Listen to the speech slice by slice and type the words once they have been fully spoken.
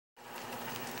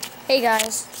Hey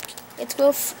guys, it's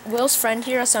Will's friend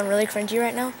here. I sound really cringy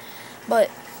right now, but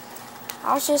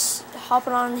I was just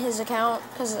hopping on his account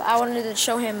because I wanted to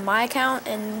show him my account,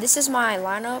 and this is my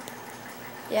lineup.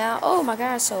 Yeah. Oh my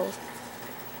God, so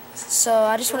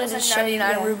I just wanted to show you.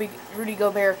 Yeah. Rudy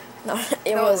Gobert. No,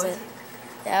 it wasn't.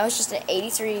 Yeah, it was just an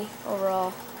 83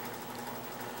 overall,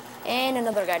 and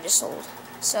another guy just sold.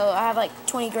 So I have like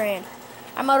 20 grand.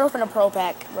 I might open a pro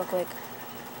pack real quick.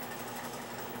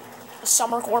 A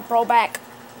Summer Court pro pack.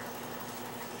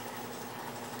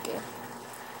 Okay.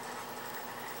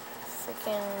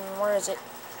 Freaking, where is it?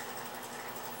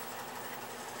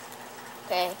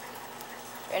 Okay.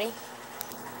 Ready?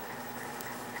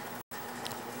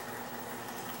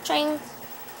 Ching.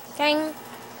 Ching.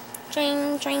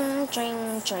 Ching, ching,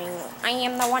 ching, ching. I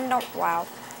am the one that... Wow.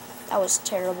 That was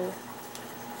terrible.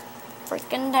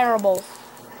 Freaking terrible.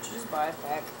 Did you just buy a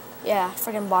pack? Yeah,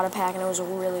 freaking bought a pack and it was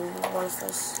really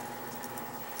worthless.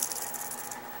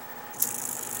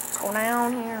 Let's go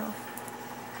down here.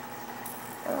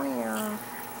 Go here.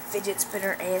 Fidget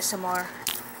spinner ASMR.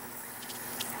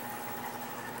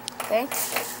 Okay.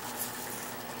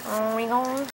 We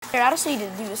going. Here, I just need to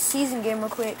do a season game real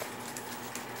quick.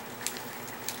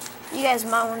 You guys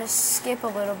might want to skip a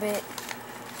little bit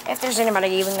if there's anybody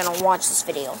even gonna watch this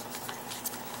video.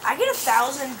 I get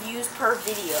 1,000 views per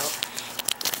video.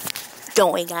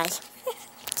 Don't wait, guys.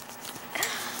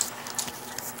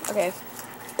 Okay.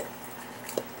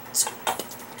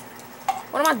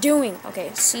 What am I doing? Okay,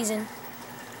 season.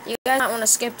 You guys might want to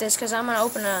skip this because I'm gonna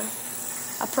open a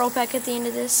pro pack at the end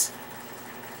of this.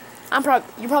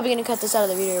 You're probably gonna cut this out of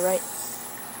the video, right?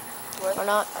 What? Or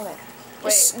not? Okay.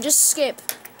 Just skip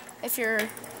if you're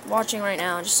watching right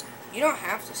now. You don't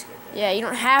have to skip it. Yeah, you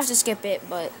don't have to skip it,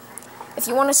 but if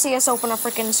you want to see us open a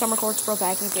freaking Summer Courts Pro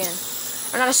Pack, you can.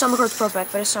 Or not a Summer Courts Pro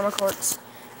Pack, but a Summer Courts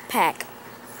pack.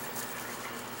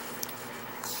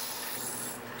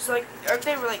 So, like, aren't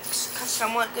they, like,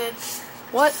 somewhat good?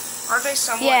 What? Aren't they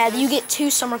somewhat good? good? You get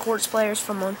 2 Summer Courts players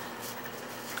from one.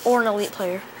 Or an elite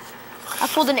player. I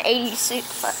pulled an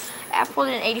 86. I pulled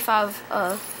an 85.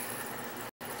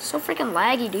 So freaking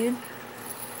laggy, dude.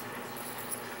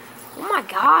 Oh my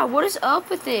God, what is up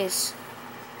with this?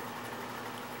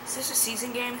 Is this a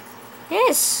season game?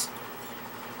 Yes.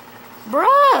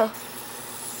 Bruh.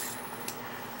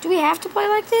 Do we have to play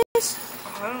like this?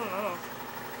 I don't know.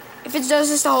 If it does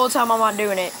this the whole time, I'm not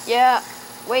doing it. Yeah.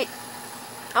 Wait.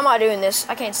 I'm not doing this.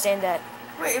 I can't stand that.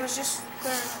 Wait, it was just...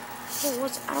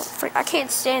 I can't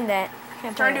stand that.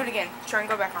 Try and do it again. Try and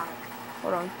go back on it.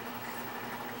 Hold on.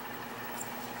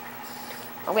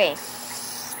 Okay.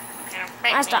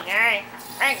 Break me, alright.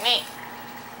 Break me.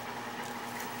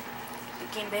 You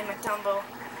can't bend my tumble.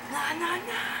 Nah.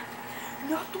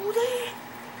 Not do that.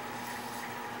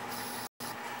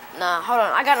 Nah, hold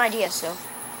on. I got an idea still.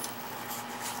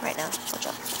 Right now. Watch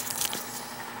out.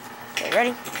 Okay,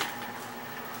 ready?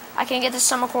 I can get this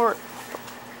Summer Court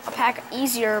a pack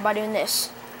easier by doing this.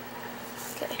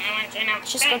 Okay.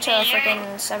 Let's just go to a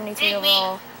freaking 73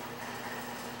 overall.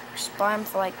 Just buy them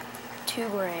for like 2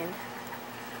 grand.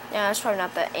 Yeah, that's probably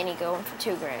not that any going for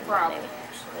 2 grand. Probably, maybe.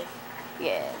 actually.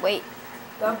 Yeah, wait.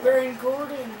 Got Baron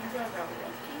Gordon. You got lucky.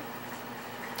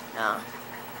 Nah.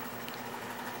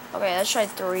 Okay, let's try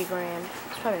 3 grand.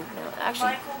 It's probably no.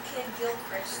 Actually. Michael Kidd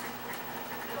Gilchrist.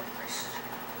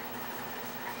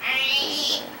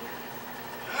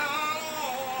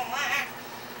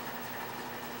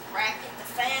 Racket the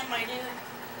fan, my dude.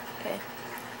 Okay.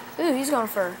 Ooh, he's going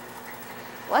for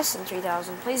less than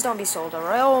 3,000. Please don't be sold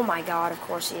over. Oh my God, of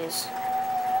course he is. Oh,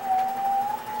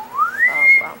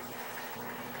 wow.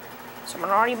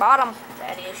 Someone already bought him.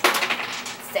 That is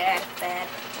sad.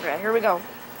 Okay, here we go.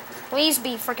 Please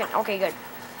be freaking... Okay, good.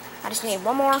 I just need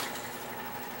one more.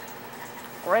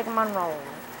 Greg Monroe.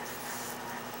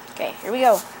 Okay, here we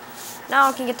go. Now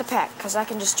I can get the pack, because I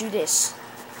can just do this.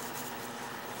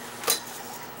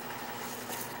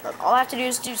 Look, all I have to do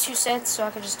is do 2 sets, so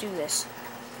I can just do this.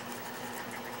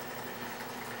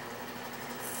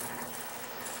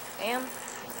 Bam.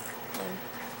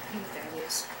 That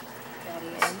is.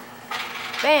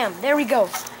 Bam. There we go.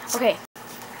 Okay.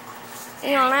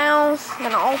 And now, I'm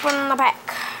gonna open the pack.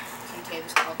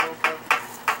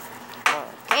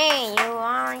 Okay,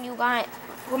 you got it.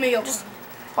 Let me open. Just,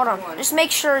 hold on. Just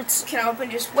make sure it's... Can I open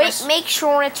just Wait, press? make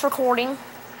sure it's recording.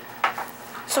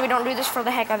 So we don't do this for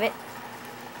the heck of it.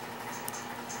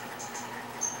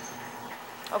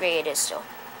 Okay, it is still.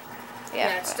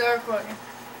 Yeah, it's still recording.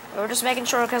 We're just making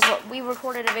sure because we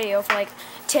recorded a video for like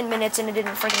 10 minutes and it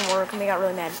didn't freaking work and we got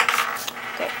really mad.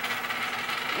 Okay.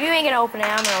 You ain't gonna open it,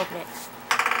 I'm gonna open it.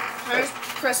 Can I just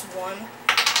press 1?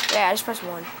 Yeah, just press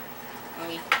 1.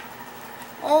 Okay.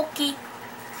 Okay.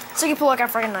 So you pull like a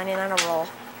freaking 99 overall.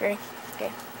 Ready?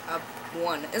 Okay.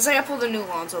 One. It's like I pulled a new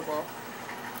Lonzo ball.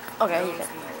 Okay. No, You can. it's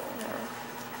not.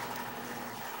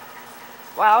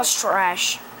 Wow, that was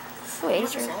trash. Wait, It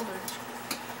wasn't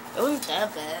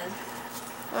that bad.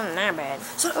 wasn't that bad.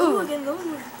 So, Ooh. again, those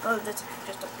were, oh, that's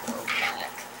just a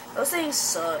throwback. Those things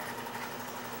suck.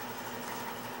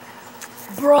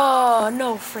 Bruh,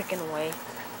 no freaking way.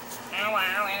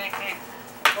 I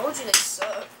told you they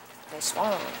suck. They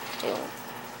spawn too.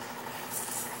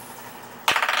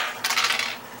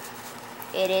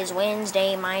 It is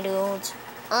Wednesday, my dudes.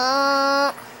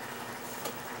 I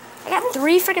got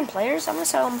 3 freaking players. I'm gonna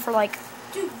sell them for like.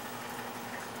 Dude.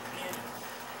 Yeah.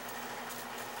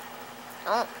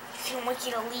 Oh, I can't want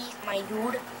you to leave, my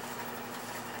dude.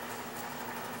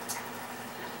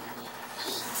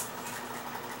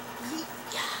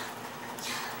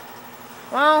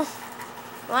 well,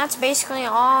 that's basically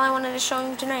all I wanted to show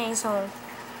you today. So,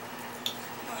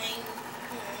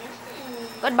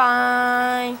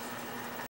 goodbye.